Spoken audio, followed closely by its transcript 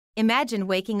Imagine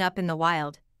waking up in the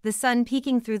wild, the sun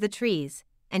peeking through the trees,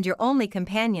 and your only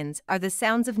companions are the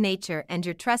sounds of nature and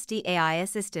your trusty AI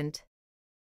assistant.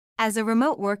 As a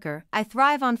remote worker, I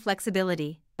thrive on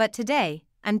flexibility, but today,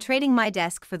 I'm trading my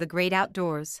desk for the great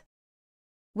outdoors.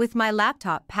 With my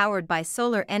laptop powered by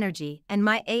solar energy and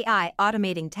my AI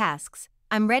automating tasks,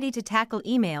 I'm ready to tackle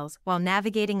emails while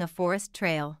navigating a forest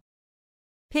trail.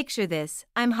 Picture this: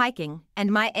 I'm hiking,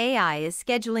 and my AI is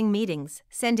scheduling meetings,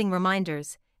 sending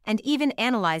reminders, and even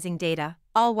analyzing data,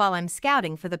 all while I'm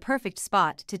scouting for the perfect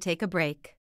spot to take a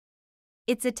break.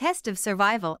 It's a test of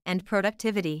survival and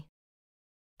productivity.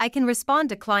 I can respond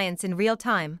to clients in real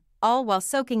time, all while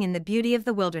soaking in the beauty of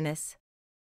the wilderness.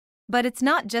 But it's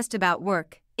not just about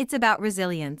work, it's about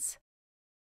resilience.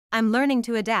 I'm learning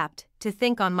to adapt, to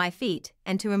think on my feet,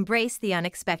 and to embrace the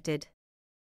unexpected.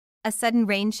 A sudden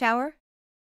rain shower?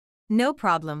 No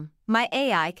problem, my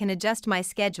AI can adjust my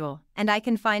schedule, and I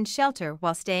can find shelter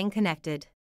while staying connected.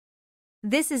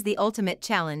 This is the ultimate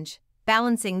challenge,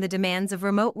 balancing the demands of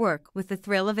remote work with the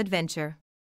thrill of adventure.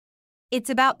 It's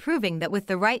about proving that with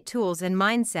the right tools and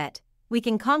mindset, we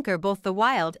can conquer both the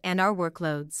wild and our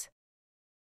workloads.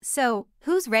 So,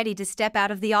 who's ready to step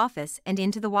out of the office and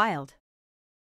into the wild?